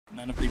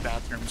none of the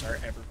bathrooms are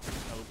ever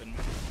open.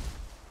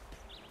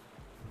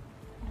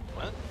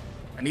 What?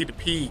 I need to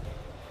pee.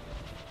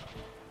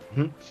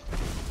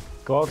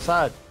 Go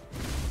outside.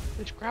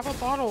 Just grab a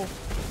bottle.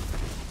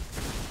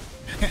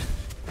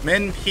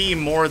 Men pee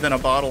more than a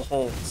bottle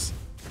holds.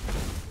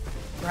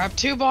 Grab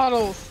 2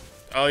 bottles.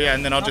 Oh yeah,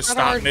 and then I'll Not just that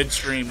stop hard.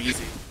 midstream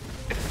easy.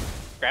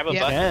 Grab a Yeah.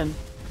 bucket. Can.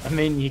 I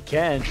mean, you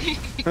can.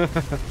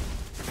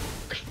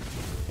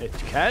 It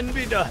can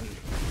be done.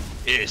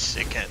 Yes,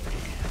 it can be.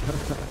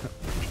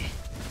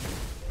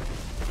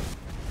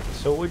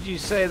 So would you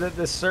say that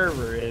this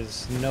server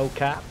is no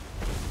cap?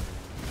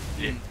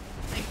 It's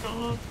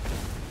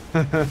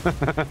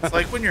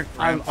like when your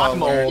grandpa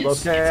I'm old,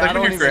 learns. okay? It's I like when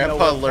don't your even know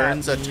grandpa what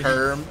learns cap a means.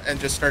 term and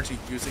just starts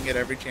using it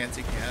every chance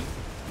he can.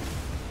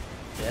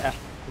 Yeah.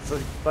 It's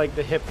like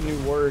the hip new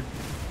word.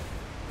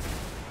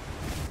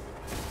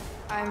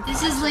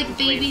 This is like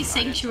baby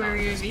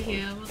sanctuary over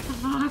here. What the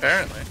fuck?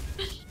 Apparently.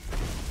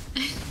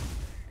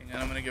 Hang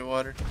on, I'm gonna get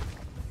water.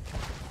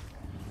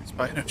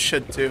 Spino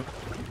should too.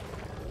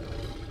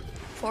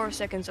 4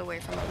 seconds away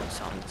from a win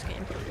song this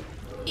game.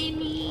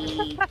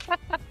 Amy.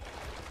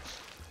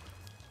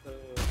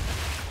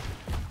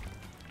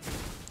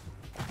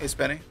 Hey,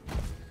 Spenny.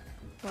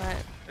 What?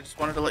 I just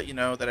wanted to let you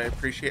know that I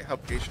appreciate how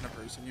patient a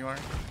person you are.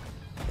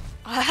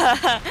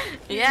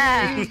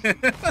 Yeah.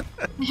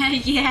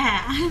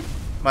 Yeah.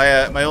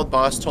 My old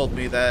boss told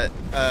me that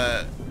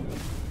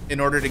in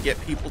order to get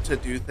people to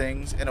do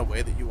things in a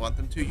way that you want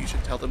them to, you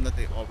should tell them that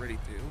they already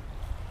do.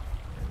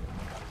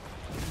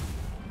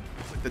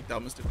 It's like the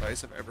dumbest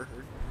advice I've ever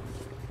heard.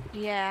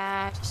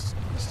 Yeah, just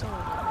a little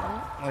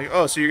I'm like,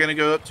 oh, so you're gonna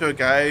go up to a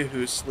guy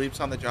who sleeps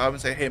on the job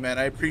and say, hey man,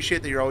 I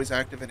appreciate that you're always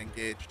active and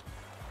engaged.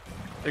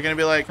 They're gonna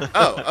be like,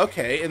 oh,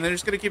 okay, and they're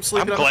just gonna keep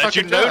sleeping I'm on the glad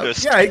you fucking job.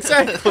 noticed. Yeah,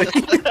 exactly.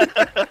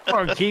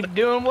 I'm gonna keep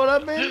doing what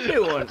I've been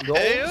doing. Gold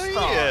Hell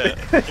star. yeah.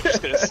 You're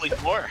just gonna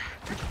sleep more.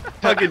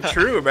 Fucking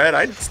true, man.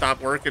 I'd stop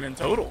working in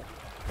total.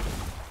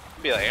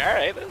 Be like,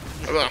 alright then.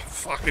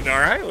 Fucking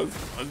alright, let's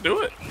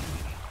do it.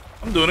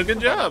 I'm doing a good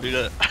job. Do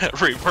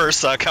that reverse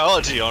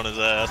psychology on his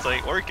ass.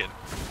 Ain't working.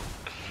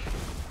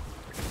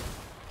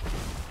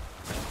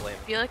 I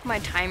feel like my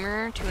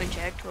timer to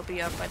inject will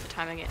be up by the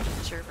time I get into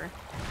the server.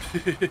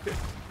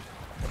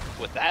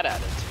 With that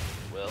attitude,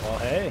 Will. Well,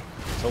 hey,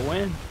 it's a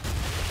win.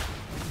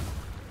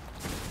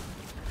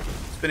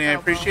 Spinny, I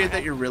appreciate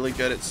that you're really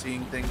good at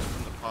seeing things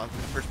from the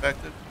positive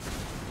perspective.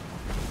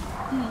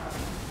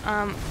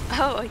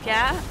 Oh,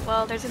 yeah?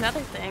 Well, there's another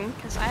thing,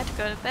 because I have to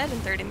go to bed in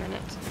 30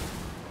 minutes.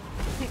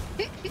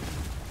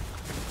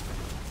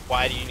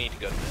 Why do you need to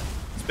go to bed?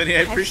 Spinny,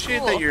 I High appreciate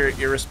school. that you're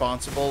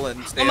irresponsible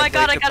and stay Oh my up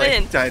God, late I to got play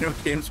in. Dino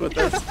games with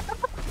us.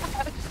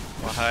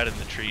 I'll hide in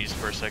the trees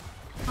for a sec.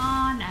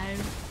 Oh no.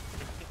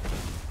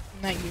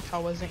 That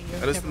Utah wasn't you.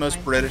 That is Never the most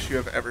mind. British you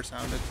have ever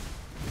sounded.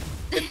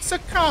 It's a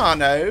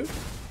Kano.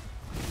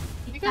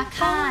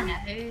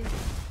 Nakano.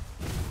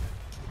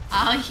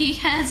 Oh, he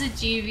has a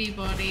juvie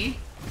body.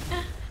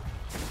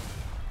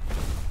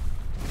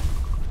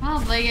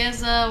 Well, I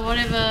guess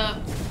whatever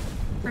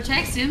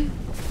protects him.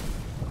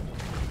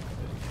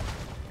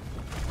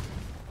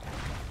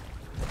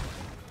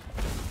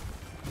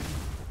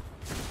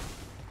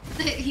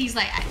 He's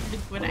like,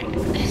 look what I did.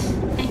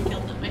 I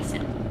killed him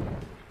myself.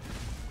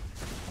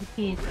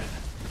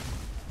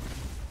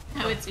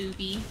 Oh, it's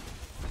Ubi.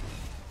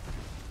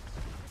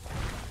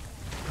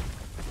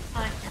 I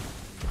like that.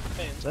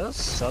 Is that a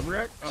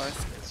subrex? Oh, I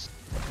see.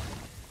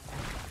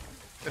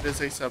 That is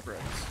a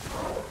subrex.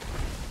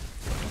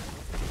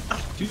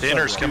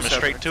 Dinner's Subrex. coming Two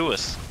straight subrex. to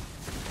us.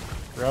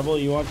 Rebel,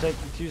 you want to take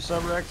the 2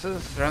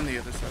 subrexes? They're on the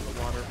other side of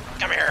the water.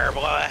 Come here,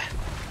 boy.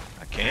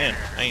 I can.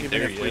 I ain't Even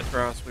there if we yet.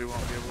 cross, we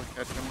won't be able to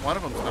catch them. One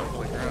of them's not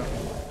fully grown.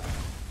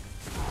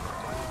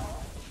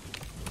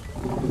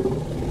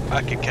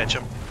 I can catch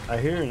him. I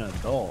hear an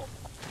adult.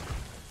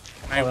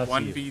 I Oh, have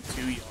that's you. 1v2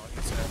 y'all,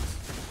 he says.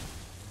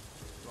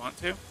 You want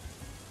to?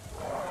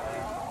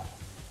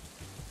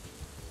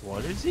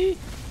 What is he?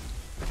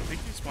 I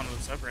think he's one of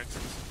the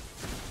subrexes.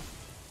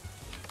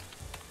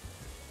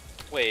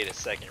 Wait a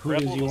second. Who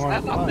does Rebel, he was want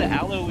that to not the fight?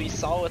 aloe we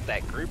saw with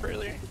that group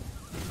earlier?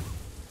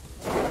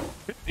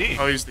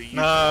 Oh, he's the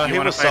Nah, you he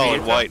wanna was fight a solid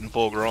Utah? white and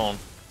full grown.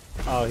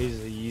 Oh, he's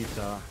a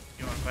Utah.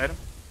 You want to fight him?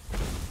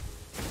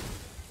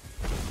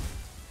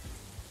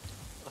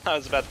 I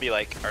was about to be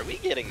like, are we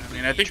getting I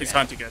mean, I think he's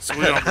hunting us, so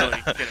we don't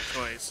really get a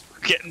choice.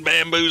 getting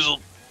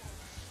bamboozled?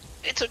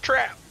 It's a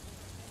trap.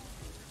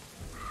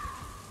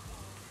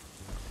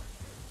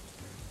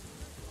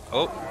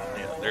 Oh,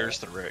 yeah, there's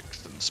the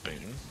Rex and the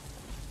spoon.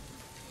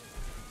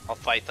 I'll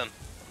fight them.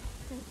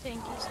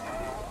 Thank you, sir.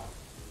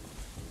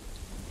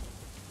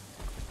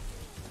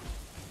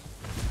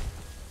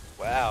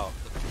 Wow.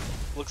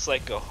 Looks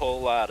like a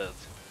whole lot of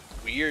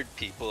weird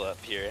people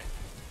up here.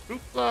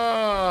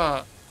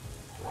 Hoopla!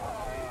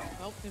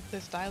 Well, if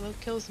this dialogue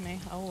kills me,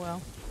 oh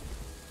well.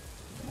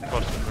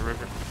 Close to the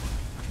river.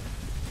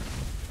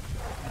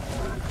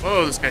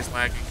 Whoa, this guy's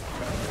lagging.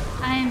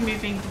 I am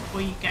moving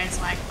before you guys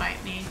like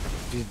fight me.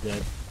 He's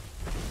dead.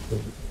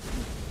 Oh,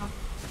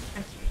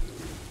 okay.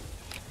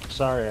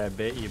 sorry I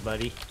bit you,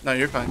 buddy. No,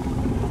 you're fine.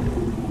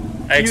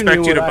 I You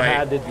expect knew you to what I bite.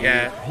 had to do.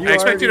 Yeah, You I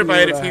expect already you to knew bite.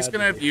 what If I he's had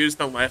gonna to have do. used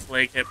the left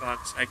leg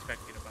hitbox, I expect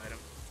you to bite him.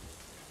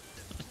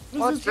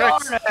 What's Who's this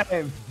your Rex?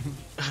 name?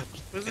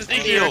 Who's this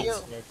Thank Juvie you.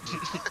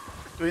 Rex?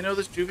 Do we know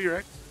this Juvie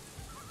Rex?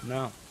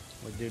 No,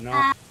 we do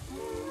not.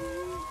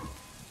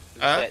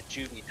 Who's that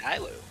Juvie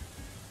Dilo?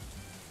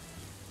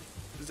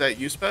 Is that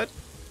you, Spud?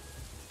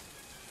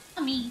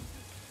 Me.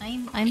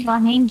 I'm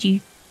behind you.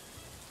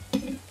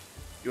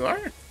 You are?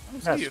 I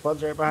don't Yeah, see you.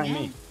 Spud's right behind Yeah.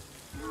 me.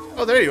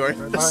 Oh, there you are. Right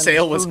The behind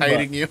sail the was spoon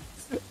hiding butt. you.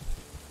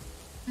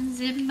 I'm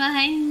sitting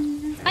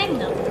behind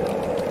them.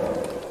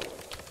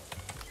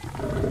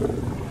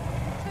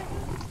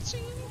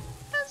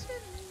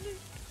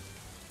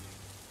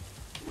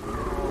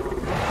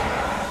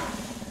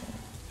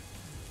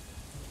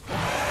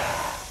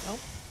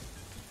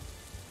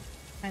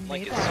 I Like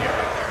made it's that. zero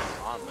there in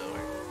the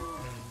lawnmower.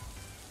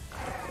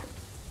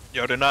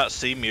 Y'all do not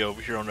see me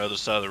over here on the other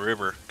side of the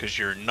river because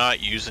you're not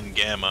using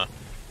gamma,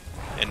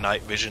 and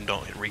night vision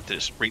don't reach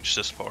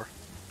this far.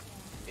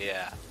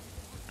 Yeah.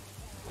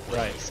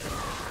 Right.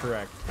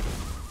 Correct.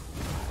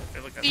 Hey,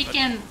 look at We Spud.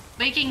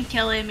 can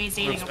kill him. He's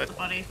eating Where's up that? the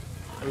body.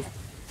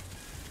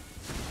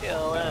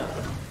 Kill him.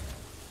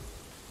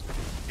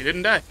 He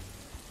didn't die.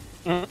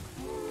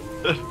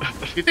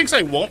 He thinks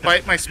I won't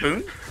bite my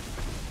spoon?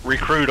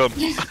 Recruit him.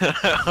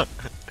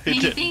 He he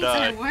didn't thinks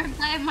I die. won't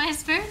buy my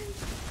spoon.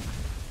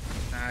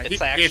 Nah, It's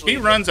if actually he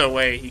the- runs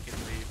away, he can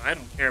leave. I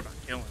don't care about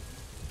killing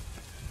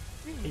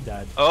him. He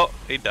died. Oh,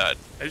 he died.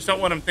 I just don't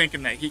want him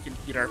thinking that he can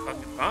eat our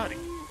fucking body.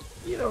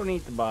 You don't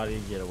eat the body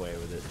to get away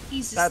with it.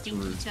 He's a That's stinky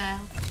rude.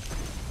 child.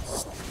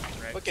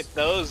 Rex. Look at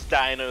those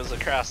dinos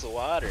across the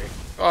water.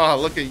 Oh,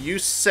 look at you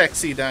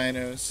sexy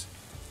dinos.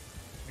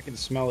 I can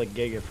smell a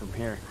Giga from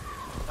here.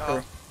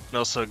 Oh,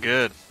 Smells so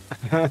good.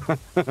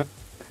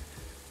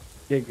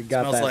 Giga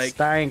got Smells that like-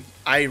 stank.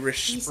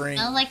 Irish You Spring.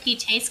 smell like you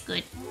taste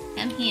good.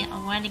 Come here.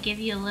 I want to give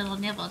you a little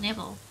nibble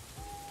nibble.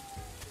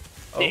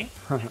 Oh,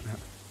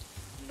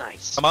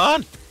 nice. Come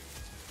on.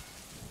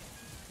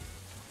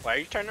 Why are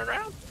you turning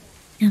around?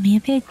 Come here,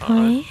 big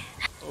boy.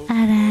 oh.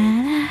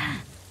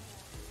 Ah,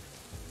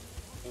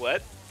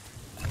 What?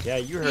 Yeah,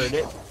 you heard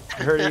it.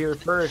 You heard it here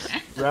first.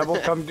 Rebel,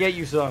 come get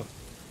you some.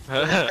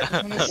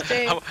 gonna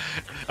stay.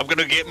 I'm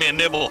gonna get me a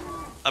nibble.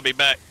 I'll be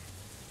back.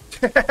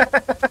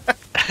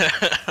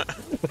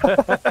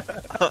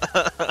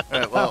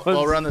 Alright, well,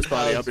 I'll run this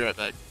body. I'll be right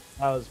back.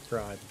 That was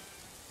pride.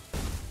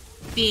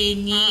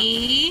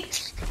 Benny.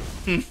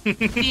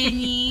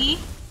 Benny.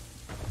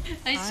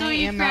 I saw I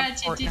you am not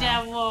crouch short into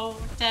now. that water.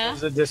 It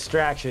was a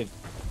distraction.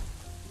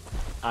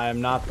 I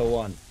am not the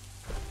one.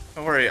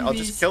 Don't worry, I'll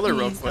just kill her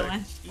real He's quick.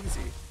 gone.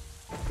 Easy.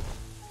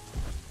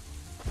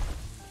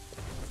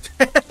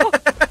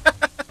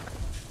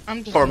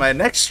 I'm just For my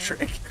next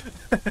trick.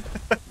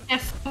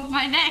 For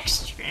my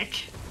next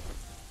trick.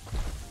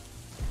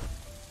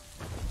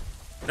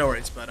 No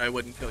worries, bud. I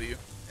wouldn't kill you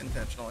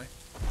intentionally.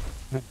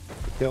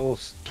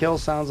 Kill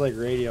sounds like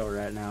radio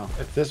right now.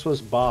 If this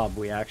was Bob,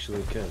 we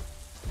actually could.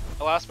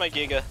 I lost my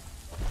Giga.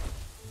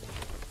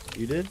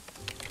 You did?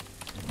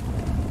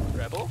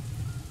 Rebel?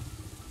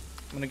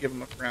 I'm gonna give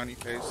him a frowny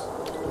face.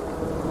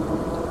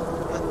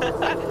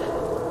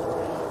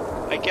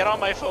 I get on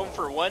my phone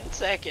for 1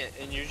 second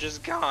and you're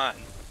just gone.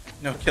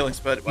 No killing,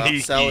 Spud. Wow,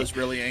 Sal is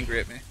really angry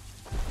at me.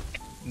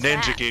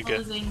 Ninja That Giga.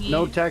 was Angie.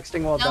 No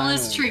texting while That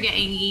was dying. trigger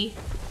Angie.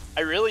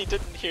 I really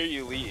didn't hear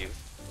you leave.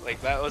 Like,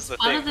 that was the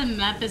Part of thing. the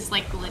map is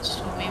like glitched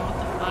for me. What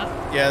the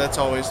fuck? Yeah, that's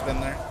always been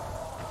there.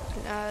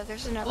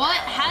 There's another. What?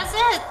 Has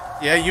it?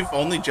 Yeah, you've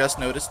only just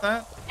noticed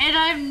that? And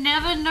I've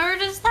never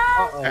noticed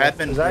that? Uh-oh.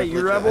 Admin Is that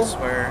you, privilege, Rebel? I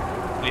swear.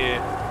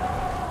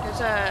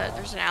 Yeah.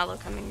 There's an aloe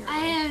coming your way. I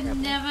have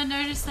Rebel. never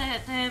noticed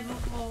that there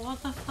before.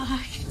 What the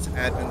fuck? It's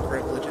admin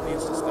privilege. It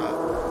needs to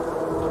stop.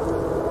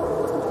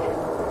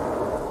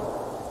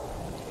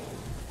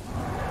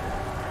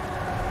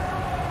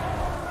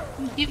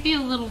 Give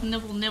you a little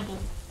nibble nibble.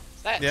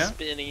 Is that Yeah?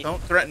 Spinny?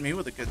 Don't threaten me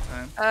with a good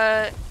time.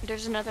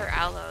 There's another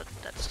aloe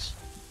that's.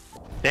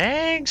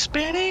 Dang,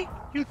 Spinny,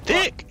 you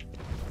dick.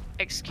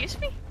 Excuse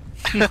me?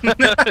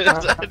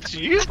 That's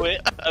you.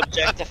 Quit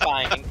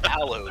objectifying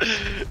aloe.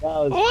 That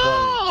was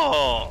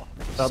Whoa.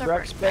 funny.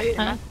 Subrex bait?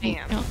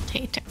 Damn. no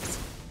taters.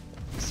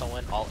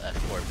 Someone alt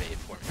F4 bait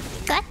for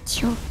me.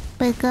 Got you,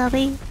 big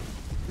gubby.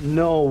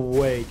 No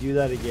way. Do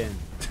that again.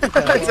 Is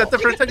that the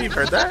first time you've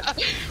heard that?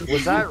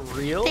 Was that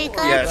real? Big or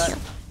gubby. Yes. was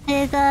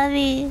Big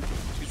gubby.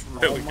 She's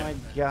that- really Oh my good.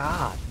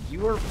 god.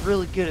 You are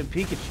really good at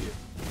Pikachu.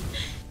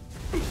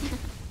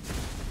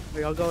 Are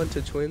y'all going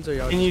to twins or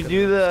y'all? Can just you gonna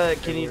do the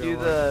stay where the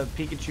y'all are?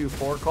 Pikachu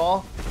 4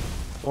 call?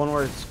 The one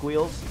where it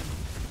squeals?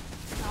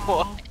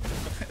 What?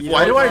 You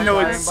Why do what I I'm know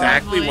talking about?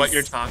 exactly what Voice.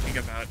 you're talking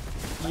about?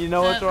 You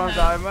know what I'm talking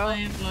about?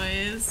 My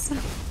voice.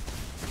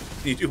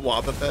 Can you do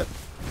Wobbuffet?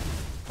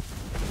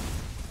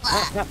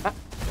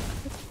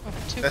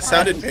 too That far.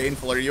 sounded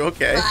painful. Are you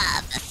okay?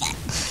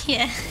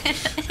 Yeah.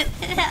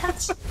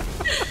 Ouch.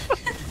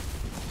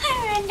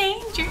 I'm in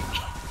danger.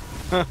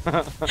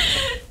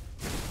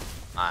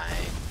 I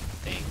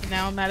think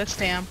Now I'm out of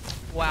stamp.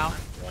 Wow. I'm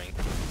going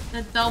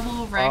The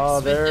double Rex Oh,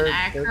 with they're an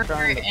Acro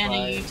trying to and a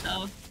fight.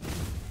 Utah.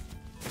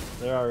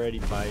 They're already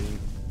biting.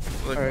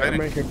 Look, Alright, I'm fighting.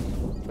 right here.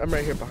 I'm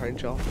right here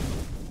behind y'all.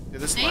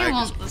 Dude, this They lag is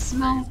want the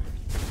smoke.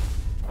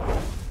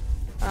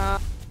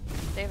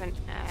 They haven't.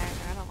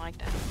 I don't like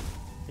that.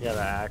 Yeah,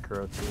 the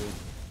acro too.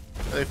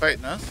 Are they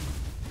fighting us?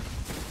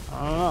 I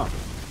don't know.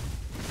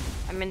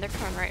 I mean, they're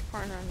coming right for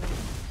them.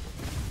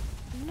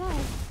 No.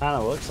 Kind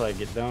of looks like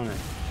it, don't it?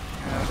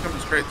 Yeah, they're coming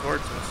straight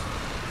towards us.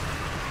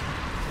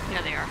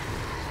 Yeah, they are.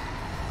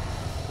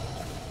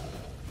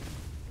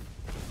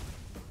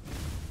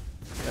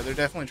 Yeah, they're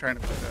definitely trying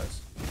to fight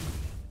us.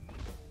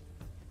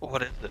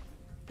 What is it?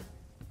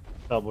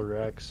 Double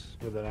Rex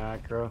with an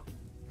acro.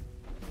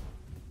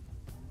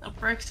 The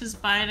Rex is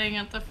biting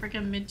at the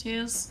freaking mid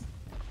tiers.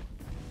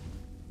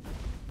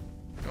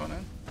 Going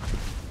in.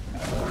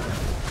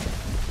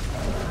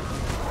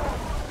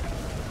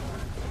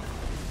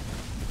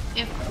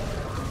 If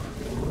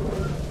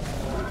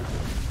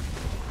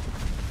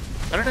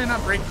Why did I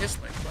not break his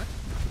leg? What?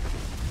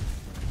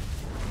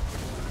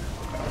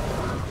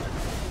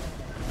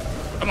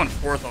 I'm on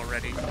 4th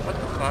already. What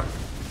the fuck?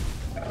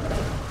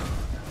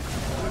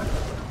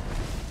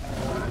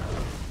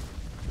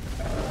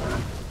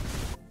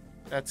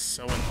 That's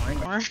so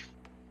annoying.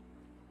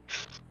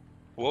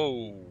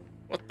 Whoa.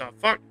 What the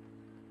fuck?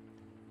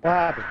 What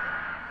happened?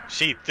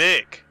 She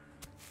thick.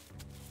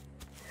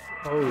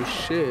 Oh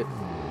shit.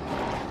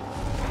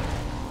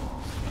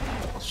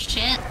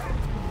 shit.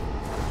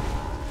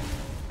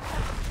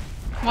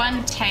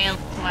 One tail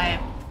swipe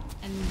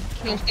and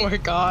kill Oh my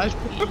god.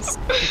 please.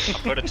 I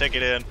put a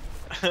ticket in.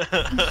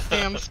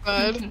 Damn,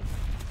 Spud.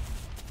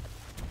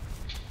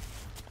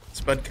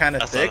 Spud kind of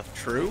That's thick, a-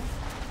 true.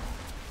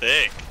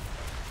 Thick.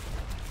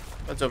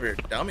 Spud's over here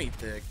dummy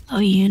thick. Oh,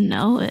 you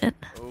know it.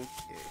 Okay.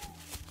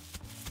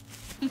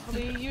 I'll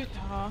be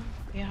Utah.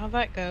 See how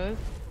that goes.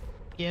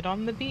 Get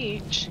on the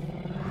beach.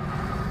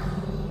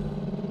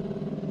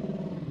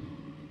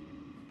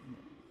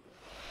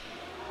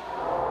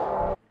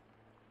 I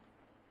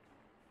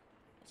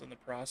was in the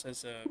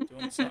process of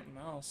doing something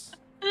else.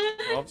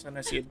 All of a sudden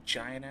I see a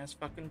giant ass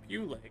fucking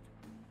pew leg.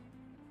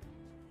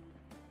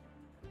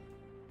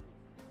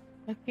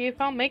 Let's see if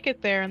I'll make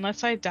it there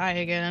unless I die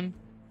again.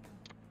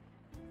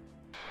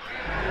 You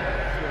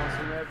want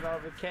some red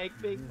velvet cake,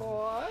 big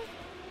boy?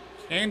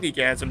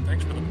 Candygasm,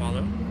 thanks for the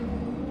follow.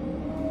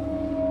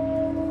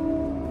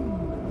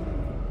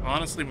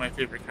 Honestly, my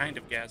favorite kind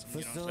of gasm,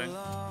 you know what I'm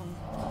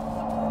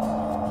saying?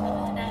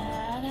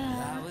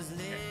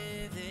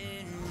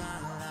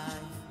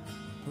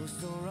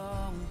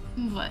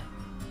 What?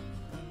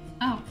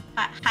 Oh,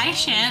 hi,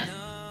 Shant.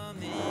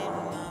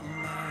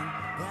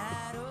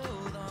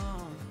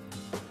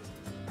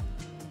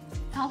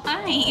 Oh,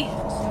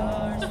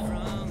 hi.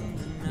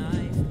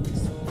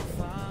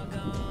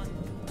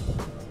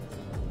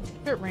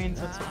 If it rains,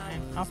 that's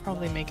fine. I'll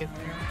probably make it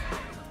there.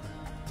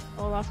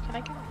 Olaf, can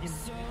I get in?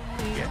 Please?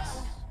 Yes.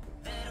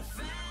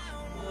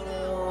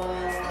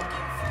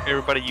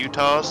 Everybody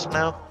Utah's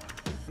now?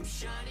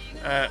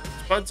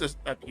 Spud's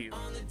a pew.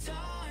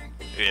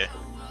 Yeah.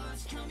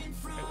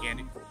 No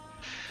candy.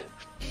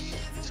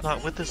 He's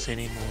not with us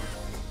anymore.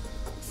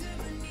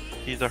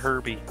 He's a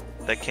Herbie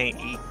that can't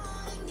eat.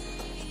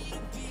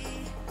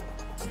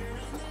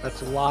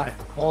 That's a lie.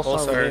 Also,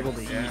 was able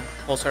to eat.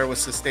 Pulsar was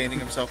sustaining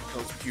himself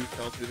until his pew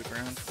fell through the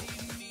ground.